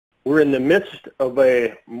We're in the midst of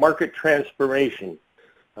a market transformation.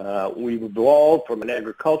 We've evolved from an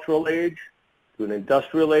agricultural age to an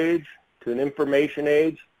industrial age to an information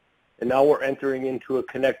age, and now we're entering into a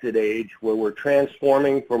connected age where we're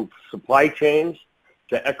transforming from supply chains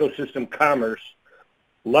to ecosystem commerce,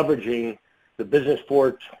 leveraging the Business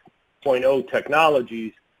 4.0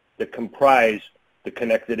 technologies that comprise the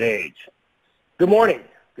connected age. Good morning,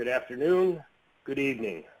 good afternoon, good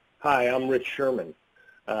evening. Hi, I'm Rich Sherman.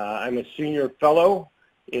 I'm a senior fellow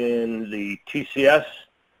in the TCS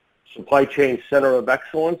Supply Chain Center of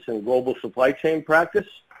Excellence and Global Supply Chain Practice.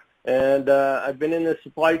 And I've been in the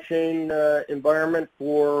supply chain environment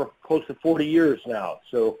for close to 40 years now.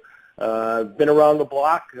 So I've been around the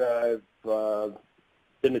block. I've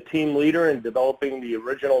been a team leader in developing the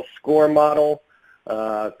original SCORE model,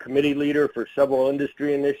 committee leader for several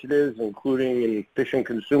industry initiatives, including efficient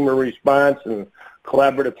consumer response and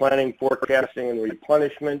collaborative planning, forecasting, and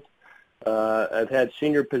replenishment. I've had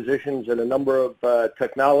senior positions in a number of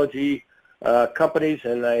technology companies,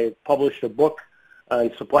 and I published a book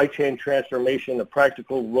on supply chain transformation, a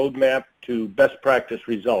practical roadmap to best practice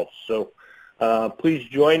results. So please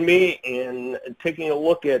join me in taking a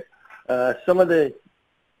look at some of the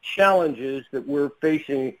challenges that we're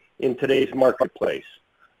facing in today's marketplace.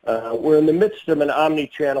 We're in the midst of an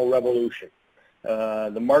omni-channel revolution.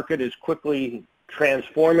 The market is quickly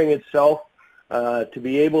transforming itself to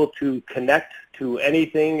be able to connect to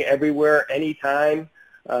anything, everywhere, anytime,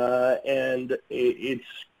 and it's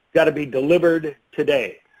got to be delivered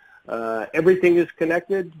today. Everything is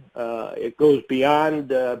connected. It goes beyond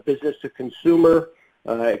business to consumer.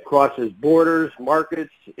 It crosses borders,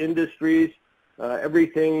 markets, industries.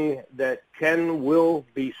 Everything that will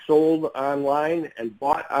be sold online and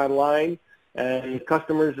bought online, and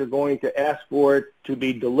customers are going to ask for it to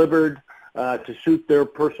be delivered to suit their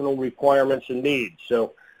personal requirements and needs.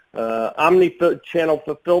 So omni-channel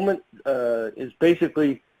fulfillment is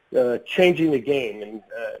basically changing the game and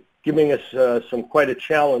giving us quite a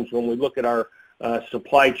challenge when we look at our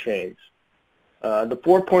supply chains. The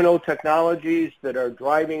 4.0 technologies that are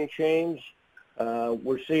driving change,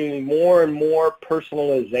 we're seeing more and more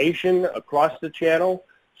personalization across the channel,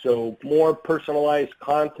 so more personalized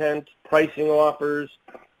content, pricing offers,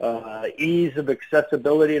 ease of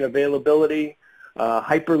accessibility and availability,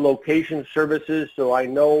 hyper-location services, so I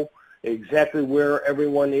know exactly where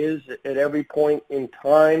everyone is at every point in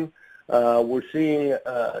time. We're seeing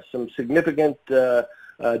some significant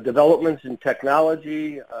developments in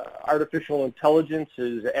technology. Artificial intelligence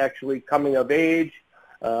is actually coming of age.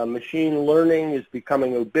 Machine learning is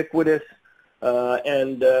becoming ubiquitous.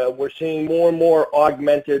 And we're seeing more and more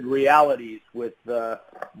augmented realities with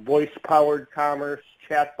voice-powered commerce,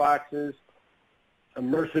 chat boxes,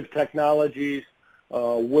 immersive technologies,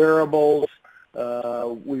 wearables.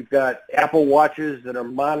 We've got Apple Watches that are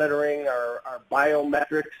monitoring our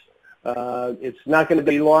biometrics. It's not going to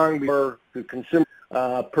be long before the consumer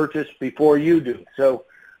purchase before you do. So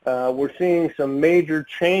we're seeing some major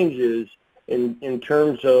changes in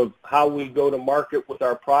terms of how we go to market with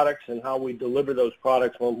our products and how we deliver those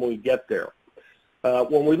products when we get there.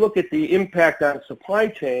 When we look at the impact on supply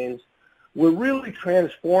chains, we're really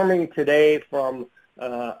transforming today from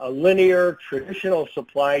a linear, traditional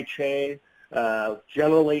supply chain,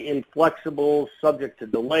 generally inflexible, subject to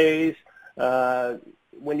delays.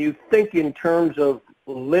 When you think in terms of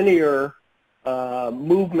linear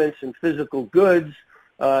movements in physical goods,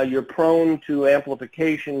 you're prone to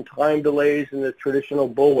amplification, time delays, and the traditional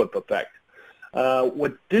bullwhip effect.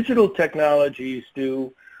 What digital technologies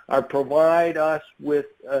do are provide us with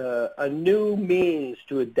a new means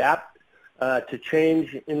to adapt to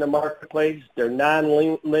change in the marketplace. They're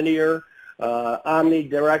non-linear,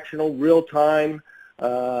 omnidirectional, real-time.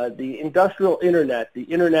 The industrial internet, the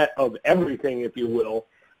internet of everything, if you will,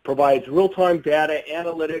 provides real-time data,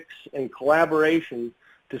 analytics, and collaboration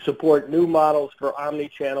to support new models for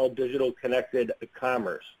omni-channel digital connected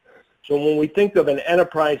commerce. So when we think of an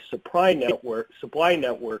enterprise supply network,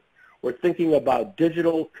 we're thinking about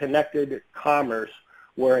digital connected commerce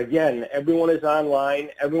where, again, everyone is online,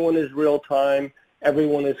 everyone is real-time,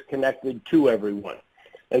 everyone is connected to everyone.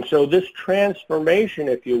 And so this transformation,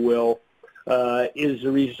 if you will, is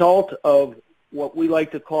a result of what we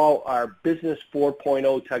like to call our Business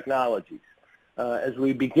 4.0 technologies. As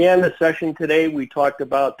we began the session today, we talked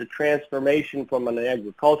about the transformation from an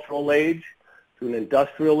agricultural age to an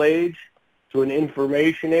industrial age to an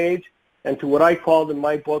information age, and to what I called in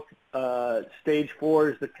my book, stage 4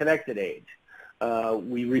 is the connected age.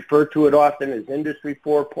 We refer to it often as Industry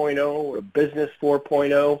 4.0 or Business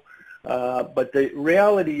 4.0, but the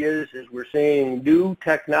reality is we're seeing new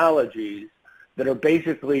technologies that are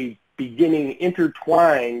basically beginning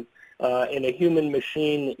intertwined in a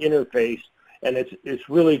human-machine interface, and it's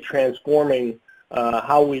really transforming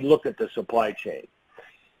how we look at the supply chain.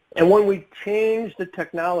 And when we change the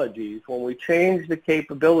technologies, when we change the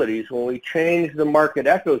capabilities, when we change the market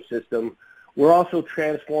ecosystem, we're also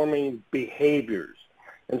transforming behaviors.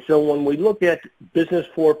 And so when we look at Business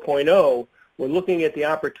 4.0, we're looking at the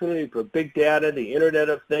opportunity for big data, the Internet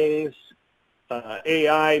of Things,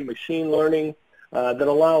 AI, machine learning, that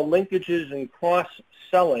allow linkages and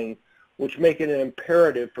cross-selling, which make it an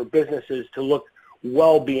imperative for businesses to look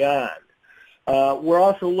well beyond. We're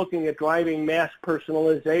also looking at driving mass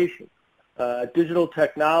personalization. Digital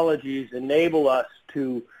technologies enable us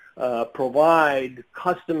to provide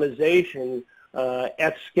customization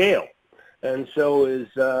at scale. And so as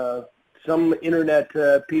some internet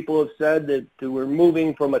people have said, that we're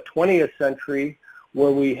moving from a 20th century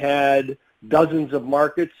where we had dozens of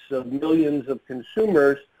markets of millions of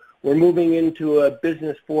consumers, we're moving into a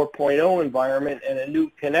Business 4.0 environment and a new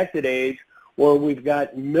connected age where we've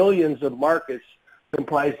got millions of markets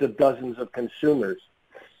comprised of dozens of consumers.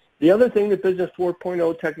 The other thing that Business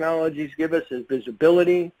 4.0 technologies give us is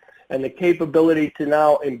visibility and the capability to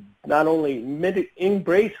now not only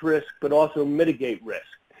embrace risk, but also mitigate risk.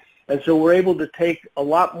 And so we're able to take a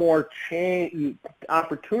lot more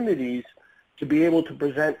opportunities to be able to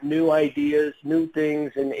present new ideas, new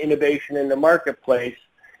things, and innovation in the marketplace.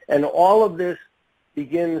 And all of this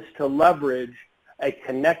begins to leverage a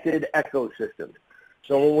connected ecosystem.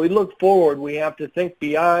 So when we look forward, we have to think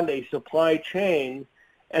beyond a supply chain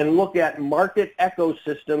and look at market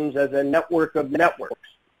ecosystems as a network of networks.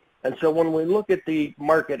 And so when we look at the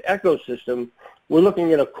market ecosystem, we're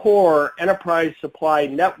looking at a core enterprise supply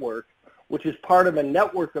network, which is part of a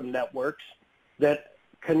network of networks that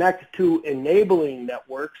connect to enabling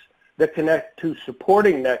networks, that connect to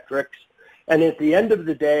supporting networks, and at the end of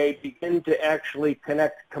the day, begin to actually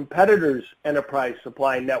connect competitors' enterprise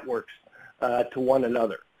supply networks to one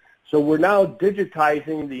another. So we're now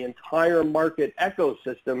digitizing the entire market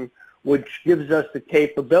ecosystem, which gives us the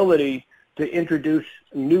capability to introduce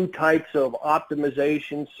new types of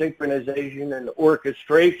optimization, synchronization, and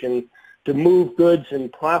orchestration to move goods in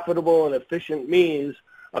profitable and efficient means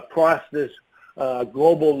across this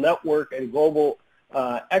global network and global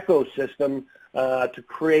ecosystem to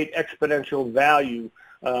create exponential value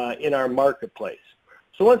in our marketplace.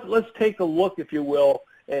 So let's take a look, if you will,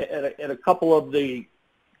 at a couple of the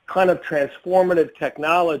kind of transformative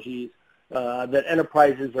technologies that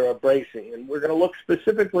enterprises are embracing. And we're going to look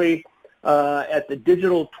specifically at the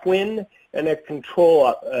digital twin and at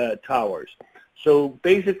control towers. So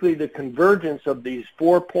basically the convergence of these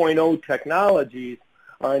 4.0 technologies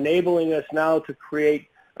are enabling us now to create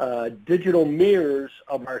digital mirrors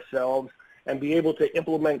of ourselves and be able to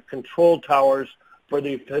implement control towers for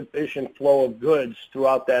the efficient flow of goods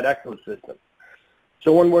throughout that ecosystem.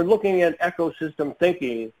 So when we're looking at ecosystem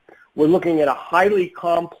thinking, we're looking at a highly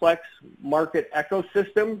complex market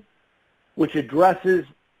ecosystem which addresses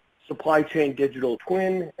supply chain digital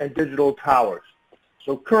twin and digital towers.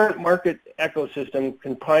 So current market ecosystem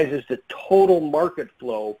comprises the total market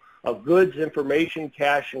flow of goods, information,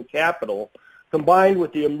 cash, and capital, combined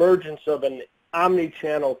with the emergence of an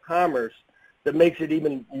omni-channel commerce that makes it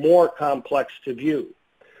even more complex to view.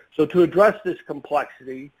 So to address this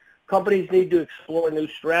complexity, companies need to explore new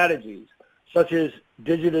strategies, such as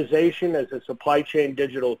digitization as a supply chain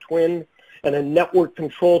digital twin and a network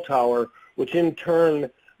control tower, which in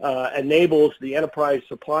turn enables the enterprise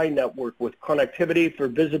supply network with connectivity for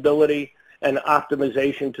visibility and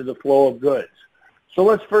optimization to the flow of goods.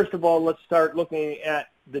 So first of all, let's start looking at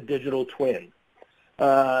the digital twin.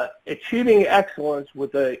 Achieving excellence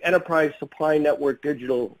with the enterprise supply network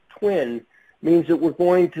digital twin means that we're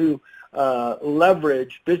going to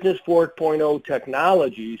leverage Business 4.0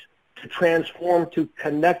 technologies to transform to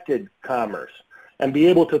connected commerce and be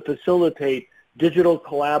able to facilitate digital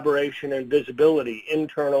collaboration and visibility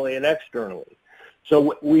internally and externally.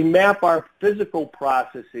 So we map our physical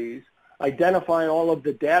processes, identify all of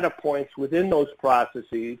the data points within those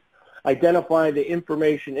processes, identify the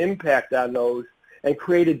information impact on those, and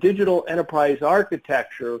create a digital enterprise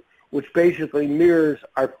architecture which basically mirrors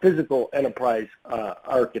our physical enterprise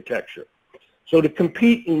architecture. So to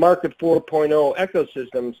compete in Market 4.0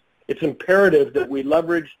 ecosystems, it's imperative that we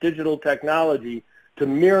leverage digital technology to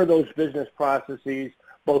mirror those business processes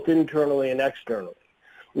both internally and externally.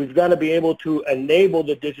 We've got to be able to enable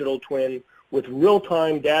the digital twin with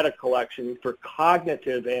real-time data collection for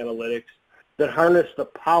cognitive analytics that harness the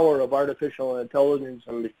power of artificial intelligence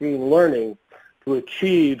and machine learning to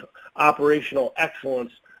achieve operational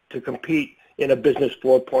excellence to compete in a Business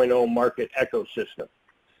 4.0 market ecosystem.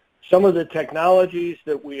 Some of the technologies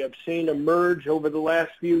that we have seen emerge over the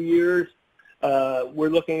last few years, we're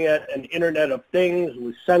looking at an Internet of Things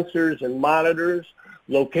with sensors and monitors,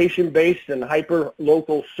 location-based and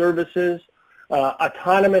hyper-local services,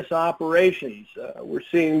 autonomous operations. We're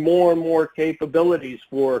seeing more and more capabilities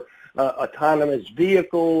for autonomous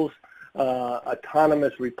vehicles,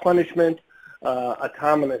 autonomous replenishment,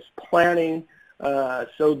 autonomous planning.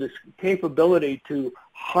 So this capability to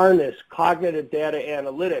harness cognitive data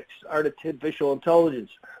analytics, artificial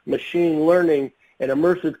intelligence, machine learning, and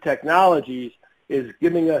immersive technologies is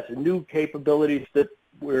giving us new capabilities that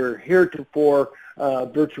were heretofore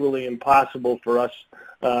virtually impossible for us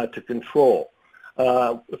to control.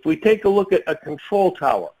 If we take a look at a control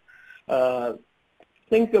tower,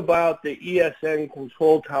 think about the ESN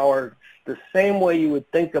control tower the same way you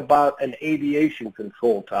would think about an aviation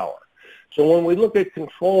control tower. So when we look at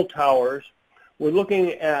control towers, we're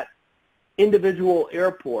looking at individual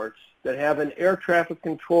airports that have an air traffic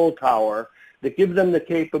control tower that gives them the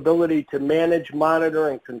capability to manage, monitor,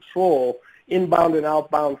 and control inbound and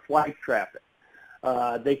outbound flight traffic.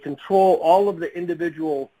 They control all of the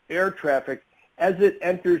individual air traffic as it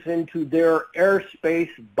enters into their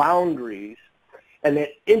airspace boundaries, and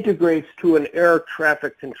it integrates to an air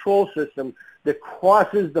traffic control system that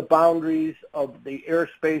crosses the boundaries of the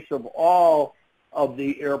airspace of all of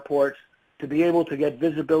the airports to be able to get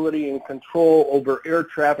visibility and control over air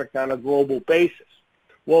traffic on a global basis.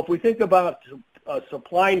 Well, if we think about a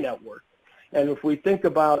supply network, and if we think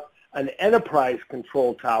about an enterprise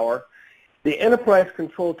control tower, the enterprise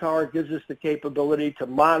control tower gives us the capability to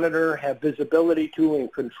monitor, have visibility to,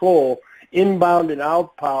 and control inbound and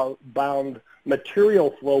outbound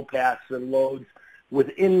material flow paths and loads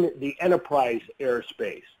within the enterprise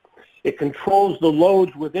airspace. It controls the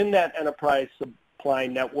loads within that enterprise supply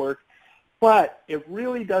network, but it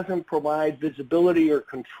really doesn't provide visibility or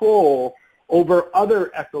control over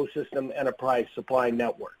other ecosystem enterprise supply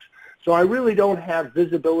networks. So I really don't have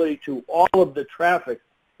visibility to all of the traffic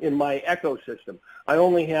in my ecosystem. I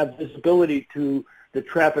only have visibility to the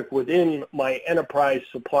traffic within my enterprise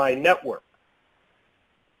supply network.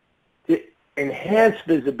 To enhance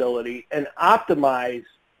visibility and optimize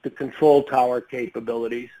the control tower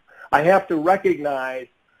capabilities, I have to recognize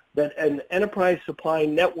that an enterprise supply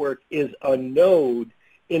network is a node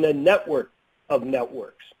in a network of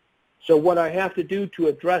networks. So what I have to do to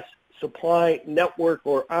address supply network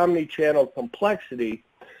or omni-channel complexity,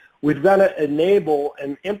 we've got to enable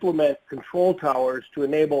and implement control towers to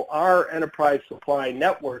enable our enterprise supply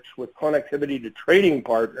networks with connectivity to trading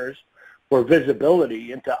partners for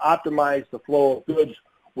visibility and to optimize the flow of goods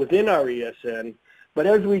within our ESN. But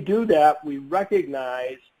as we do that, we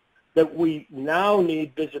recognize that we now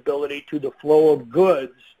need visibility to the flow of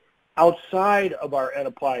goods outside of our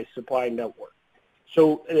enterprise supply network.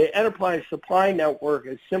 So the enterprise supply network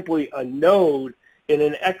is simply a node in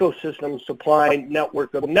an ecosystem supply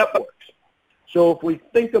network of networks. So if we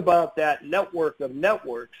think about that network of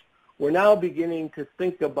networks, we're now beginning to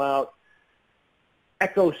think about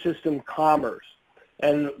ecosystem commerce.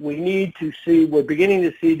 And we're beginning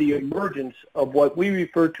to see the emergence of what we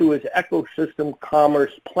refer to as ecosystem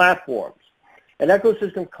commerce platforms. And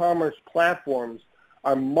ecosystem commerce platforms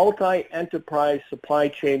are multi-enterprise supply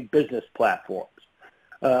chain business platforms.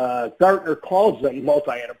 Gartner calls them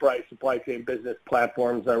multi-enterprise supply chain business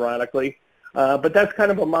platforms, ironically, but that's kind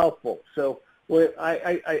of a mouthful. So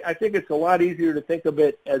I think it's a lot easier to think of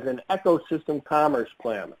it as an ecosystem commerce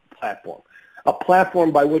platform, a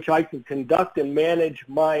platform by which I can conduct and manage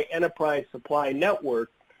my enterprise supply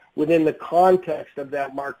network within the context of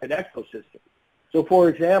that market ecosystem. So for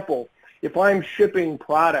example, if I'm shipping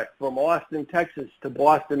product from Austin, Texas to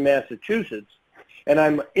Boston, Massachusetts, and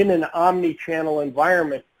I'm in an omni-channel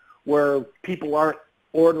environment where people aren't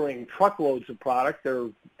ordering truckloads of product,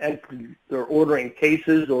 they're ordering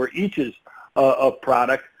cases or eaches of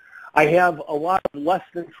product, I have a lot of less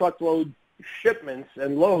than truckload shipments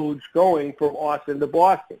and loads going from Austin to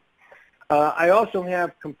Boston. I also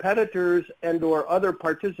have competitors and or other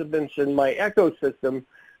participants in my ecosystem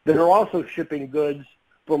that are also shipping goods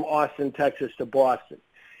from Austin, Texas to Boston.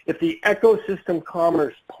 If the ecosystem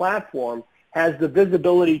commerce platform has the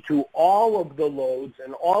visibility to all of the loads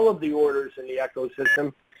and all of the orders in the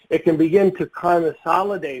ecosystem, it can begin to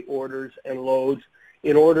consolidate orders and loads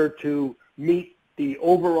in order to meet the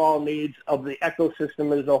overall needs of the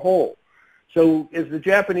ecosystem as a whole. So as the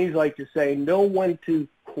Japanese like to say, know when to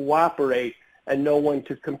cooperate and know when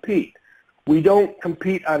to compete. We don't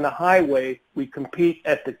compete on the highway, we compete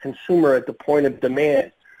at the consumer at the point of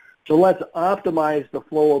demand. So let's optimize the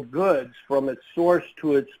flow of goods from its source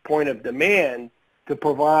to its point of demand to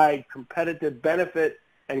provide competitive benefit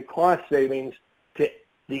and cost savings to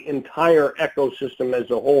the entire ecosystem as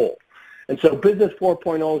a whole. And so Business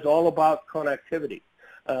 4.0 is all about connectivity.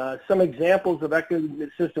 Some examples of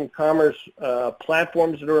ecosystem commerce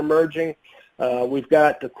platforms that are emerging. We've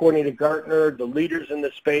got, according to Gartner, the leaders in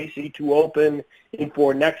the space, E2open,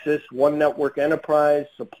 Infor Nexus, One Network Enterprise,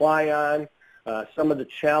 SupplyOn. Some of the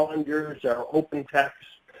challengers are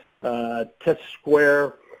OpenText, Test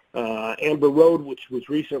Square, Amber Road, which was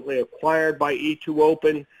recently acquired by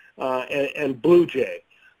E2open, and BlueJay.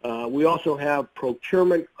 We also have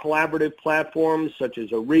procurement collaborative platforms such as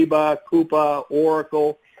Ariba, Coupa,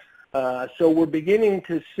 Oracle. So we're beginning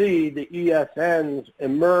to see the ESNs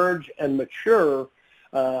emerge and mature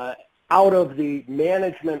out of the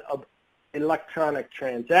management of electronic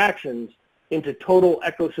transactions into total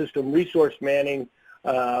ecosystem resource planning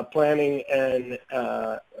and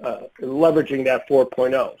leveraging that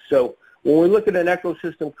 4.0. So when we look at an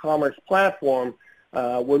ecosystem commerce platform,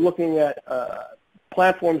 we're looking at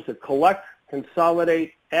platforms that collect,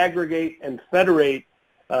 consolidate, aggregate, and federate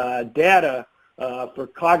data for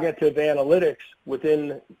cognitive analytics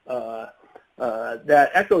within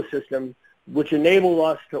that ecosystem, which enable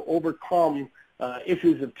us to overcome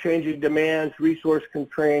issues of changing demands, resource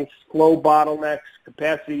constraints, flow bottlenecks,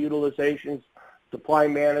 capacity utilizations, supply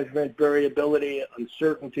management, variability,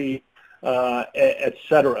 uncertainty, et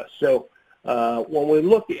cetera. So when we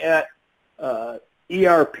look at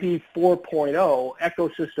ERP 4.0,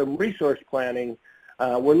 ecosystem resource planning,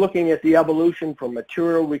 we're looking at the evolution from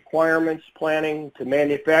material requirements planning to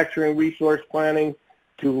manufacturing resource planning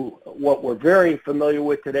to what we're very familiar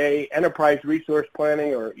with today, enterprise resource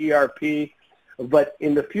planning, or ERP. But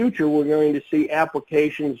in the future, we're going to see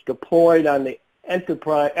applications deployed on the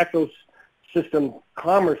enterprise ecosystem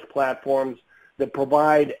commerce platforms that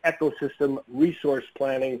provide ecosystem resource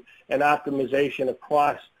planning and optimization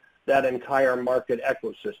across that entire market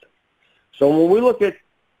ecosystem. So when we look at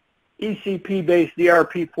ECP-based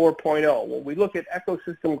ERP 4.0, when we look at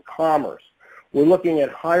ecosystem commerce, we're looking at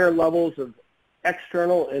higher levels of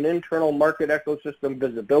external and internal market ecosystem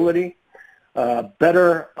visibility,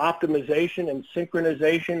 better optimization and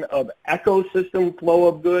synchronization of ecosystem flow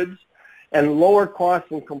of goods, and lower cost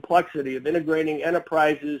and complexity of integrating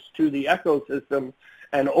enterprises to the ecosystem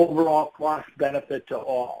and overall cost benefit to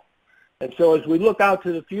all. And so as we look out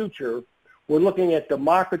to the future, we're looking at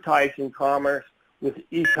democratizing commerce with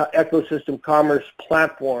ecosystem commerce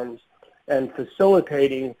platforms and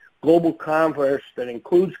facilitating global commerce that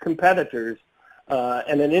includes competitors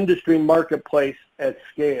and an industry marketplace at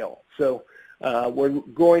scale. So we're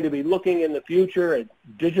going to be looking in the future at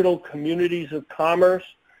digital communities of commerce,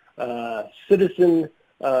 citizen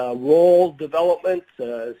role development,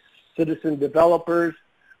 citizen developers.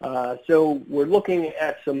 So we're looking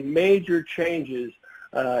at some major changes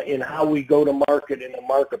in how we go to market in the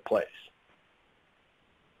marketplace.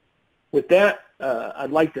 With that,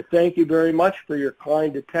 I'd like to thank you very much for your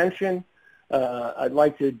kind attention. I'd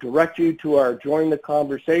like to direct you to our Join the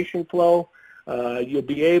Conversation flow. You'll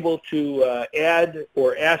be able to add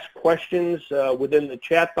or ask questions within the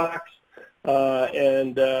chat box,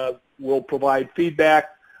 and we'll provide feedback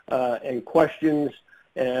and questions.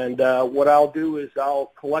 And what I'll do is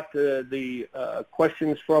I'll collect the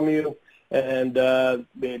questions from you and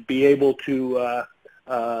be able to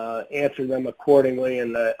answer them accordingly,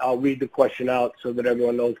 and I'll read the question out so that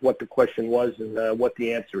everyone knows what the question was and what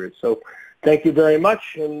the answer is. So thank you very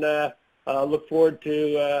much, and look forward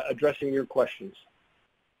to addressing your questions.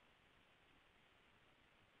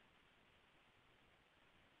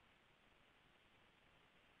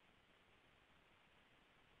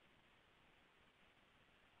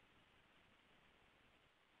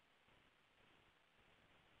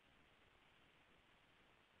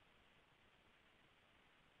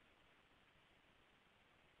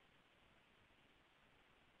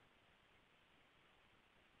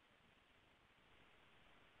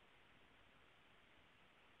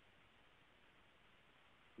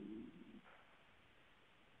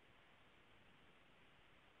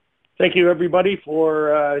 Thank you, everybody,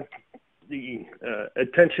 for the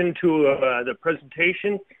attention to the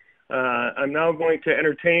presentation. I'm now going to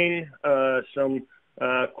entertain some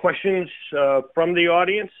questions from the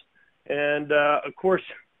audience. And, of course,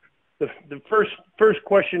 the first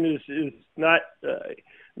question is not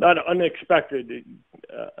unexpected.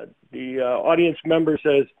 The audience member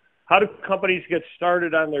says, how do companies get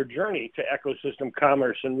started on their journey to ecosystem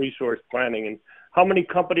commerce and resource planning? And how many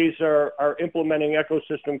companies are implementing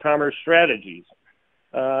ecosystem commerce strategies?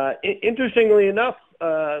 Interestingly enough,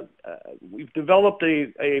 we've developed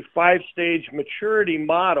a 5-stage maturity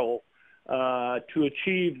model to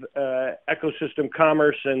achieve ecosystem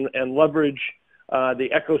commerce and leverage the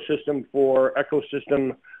ecosystem for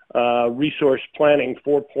ecosystem resource planning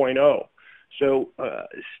 4.0. So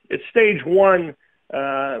at stage 1,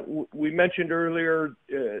 we mentioned earlier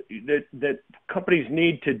that companies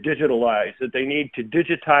need to digitalize, that they need to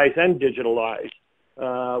digitize and digitalize.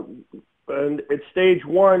 And at stage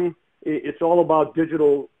 1, it's all about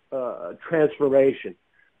digital transformation.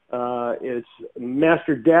 It's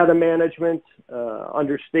master data management,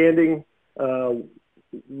 understanding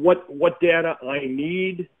what data I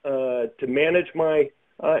need to manage my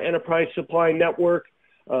enterprise supply network.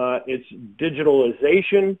 It's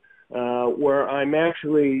digitalization, where I'm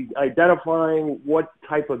actually identifying what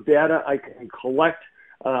type of data I can collect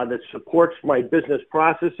that supports my business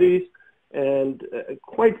processes. And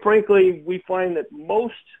quite frankly, we find that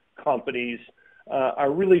most companies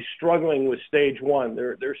are really struggling with stage 1.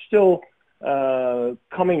 They're still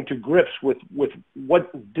coming to grips with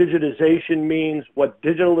what digitization means, what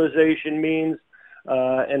digitalization means,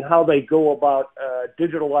 and how they go about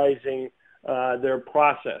digitalizing their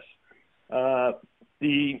process.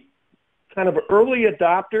 The kind of early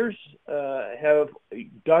adopters have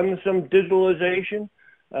done some digitalization,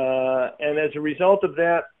 and as a result of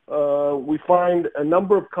that, we find a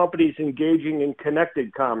number of companies engaging in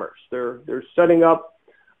connected commerce. They're setting up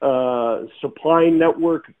supply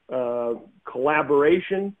network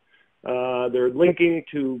collaboration. They're linking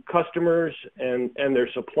to customers and their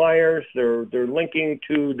suppliers. They're linking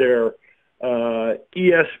to their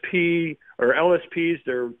ESP or LSPs,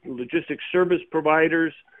 their logistics service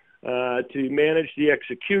providers, to manage the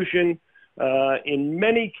execution. In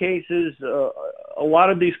many cases, a lot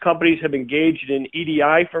of these companies have engaged in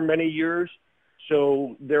EDI for many years,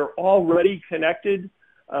 so they're already connected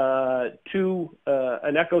to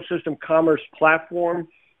an ecosystem commerce platform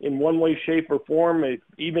in one way, shape, or form,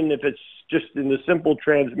 even if it's just in the simple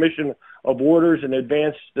transmission of orders and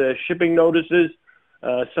advanced shipping notices.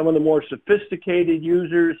 Some of the more sophisticated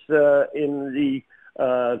users in the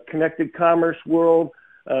connected commerce world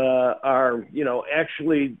are,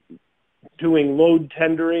 actually doing load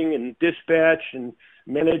tendering and dispatch and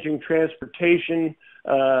managing transportation,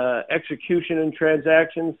 execution and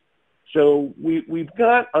transactions. So we've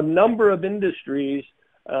got a number of industries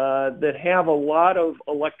that have a lot of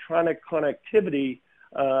electronic connectivity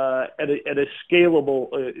at a scalable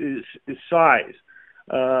size.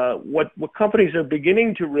 What companies are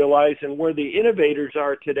beginning to realize, and where the innovators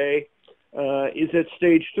are today, is at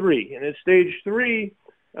stage 3. And at stage 3,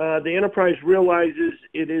 the enterprise realizes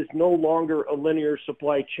it is no longer a linear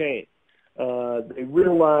supply chain. They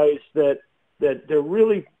realize that they're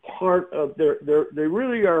really part of they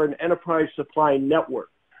really are an enterprise supply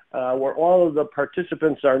network, where all of the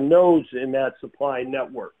participants are nodes in that supply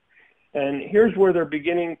network. And here's where they're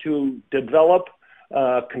beginning to develop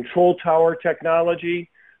control tower technology.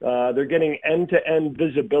 They're getting end-to-end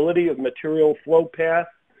visibility of material flow path.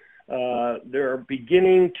 They're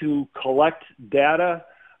beginning to collect data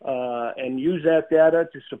and use that data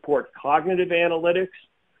to support cognitive analytics.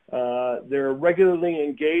 They're regularly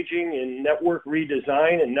engaging in network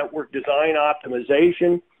redesign and network design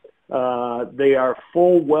optimization. They are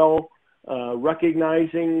full well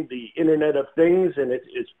recognizing the Internet of Things and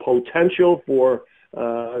its potential for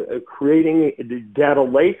creating data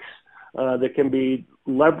lakes that can be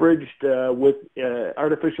leveraged with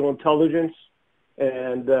artificial intelligence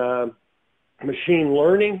and machine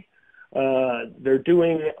learning. They're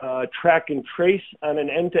doing track and trace on an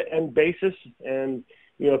end-to-end basis. And,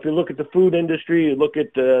 if you look at the food industry, you look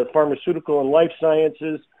at the pharmaceutical and life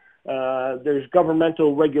sciences, there's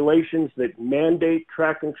governmental regulations that mandate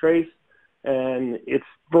track and trace, and it's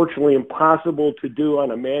virtually impossible to do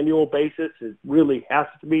on a manual basis. It really has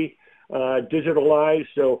to be digitalized.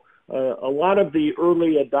 So a lot of the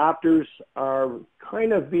early adopters are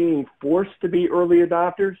kind of being forced to be early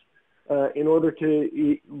adopters in order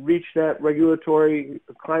to reach that regulatory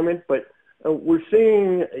climate. But we're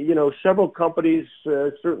seeing, several companies,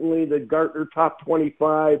 certainly the Gartner Top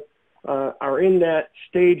 25, are in that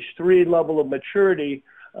stage 3 level of maturity,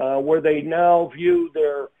 where they now view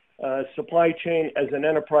their supply chain as an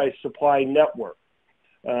enterprise supply network.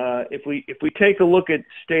 If we take a look at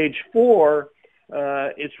stage 4,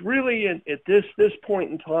 it's really at this point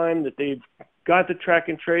in time that they've got the track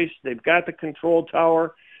and trace, they've got the control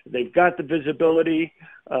tower, they've got the visibility,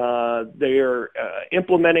 they're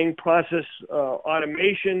implementing process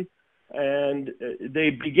automation, and they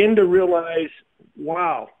begin to realize,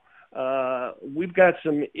 wow, we've got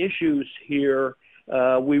some issues here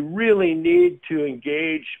We really need to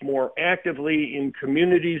engage more actively in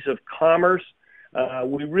communities of commerce.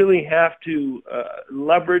 We really have to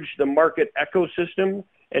leverage the market ecosystem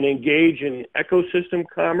and engage in ecosystem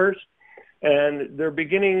commerce. And they're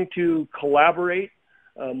beginning to collaborate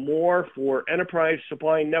more for enterprise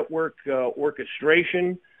supply network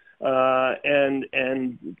orchestration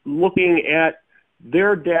and looking at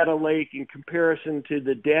their data lake in comparison to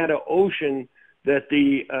the data ocean that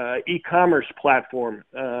the e-commerce platform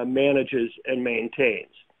manages and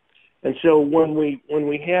maintains. And so when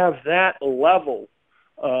we have that level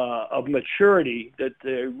of maturity, that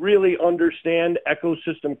they really understand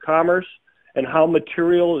ecosystem commerce and how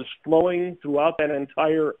material is flowing throughout that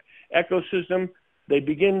entire ecosystem, they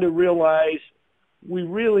begin to realize we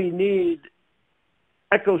really need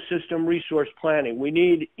ecosystem resource planning. We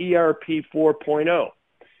need ERP 4.0.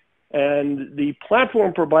 And the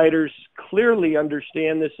platform providers clearly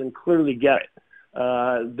understand this and clearly get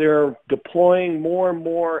it. They're deploying more and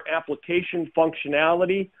more application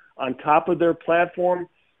functionality on top of their platform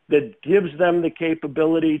that gives them the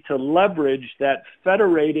capability to leverage that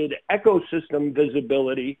federated ecosystem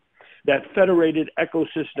visibility, that federated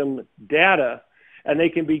ecosystem data, and they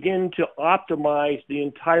can begin to optimize the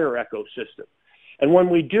entire ecosystem. And when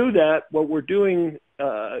we do that, what we're doing,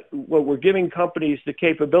 what we're giving companies the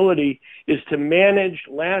capability is to manage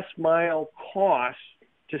last mile costs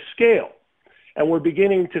to scale. And we're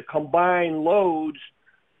beginning to combine loads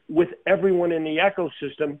with everyone in the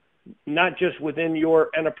ecosystem, not just within your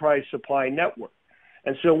enterprise supply network.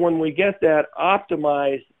 And so when we get that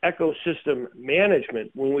optimized ecosystem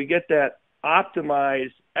management, when we get that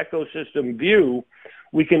optimized ecosystem view,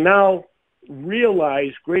 we can now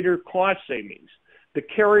realize greater cost savings. The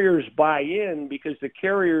carriers buy in because the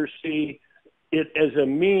carriers see it as a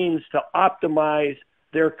means to optimize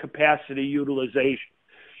their capacity utilization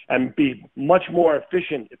and be much more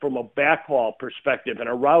efficient from a backhaul perspective and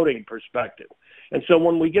a routing perspective. And so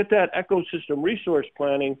when we get that ecosystem resource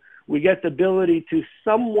planning, we get the ability to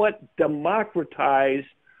somewhat democratize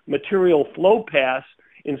material flow paths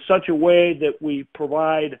in such a way that we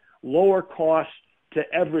provide lower costs to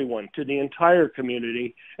everyone, to the entire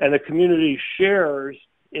community, and the community shares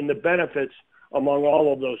in the benefits among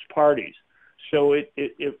all of those parties. So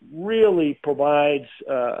it really provides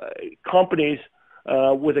companies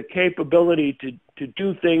with a capability to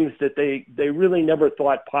do things that they really never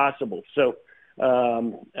thought possible. So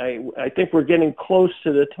I think we're getting close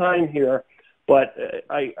to the time here, but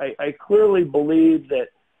I clearly believe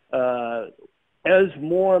that as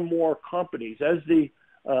more and more companies, as the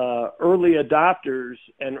early adopters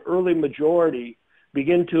and early majority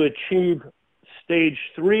begin to achieve stage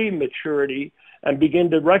 3 maturity and begin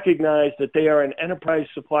to recognize that they are an enterprise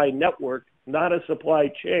supply network, not a supply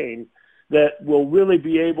chain, that will really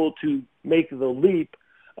be able to make the leap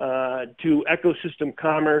to ecosystem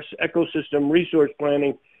commerce, ecosystem resource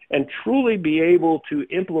planning, and truly be able to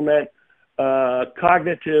implement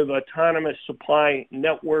cognitive autonomous supply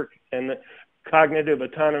network and cognitive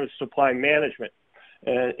autonomous supply management.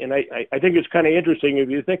 And I think it's kind of interesting. If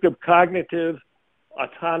you think of cognitive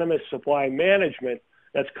autonomous supply management,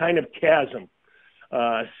 that's kind of CASM,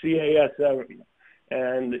 CASM.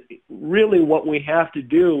 And really what we have to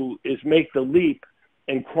do is make the leap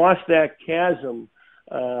and cross that chasm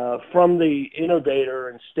from the innovator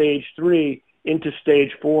in stage 3 into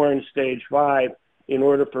stage 4 and stage 5 in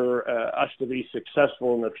order for us to be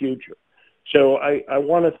successful in the future. So I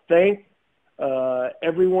want to thank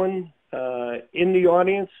everyone in the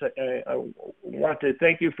audience. I want to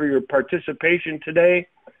thank you for your participation today.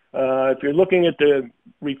 If you're looking at the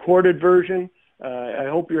recorded version, I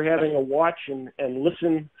hope you're having a watch and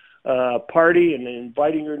listen party and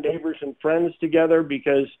inviting your neighbors and friends together,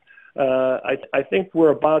 because I think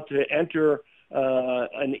we're about to enter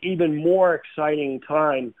an even more exciting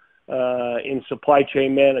time in supply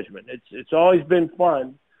chain management. It's always been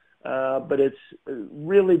fun. But it's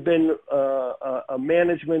really been a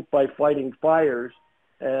management by fighting fires.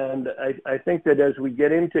 And I think that as we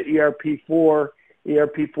get into ERP4,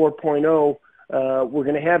 ERP 4.0, we're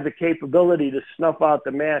going to have the capability to snuff out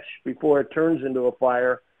the match before it turns into a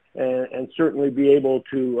fire, and certainly be able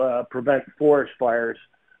to prevent forest fires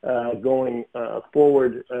going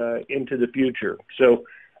forward into the future. So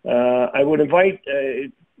I would invite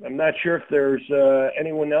I'm not sure if there's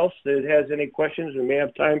anyone else that has any questions. We may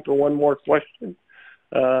have time for one more question.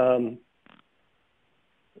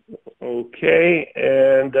 Okay,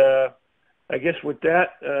 and I guess with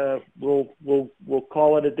that, we'll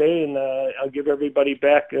call it a day, and I'll give everybody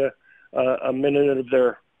back a minute of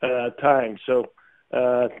their time. So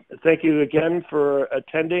thank you again for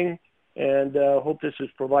attending, and hope this has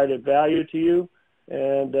provided value to you.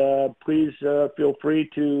 And please feel free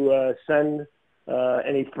to send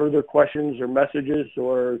any further questions or messages,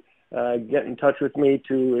 or get in touch with me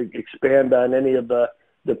to expand on any of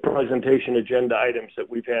the presentation agenda items that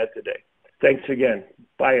we've had today. Thanks again.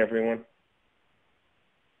 Bye, everyone.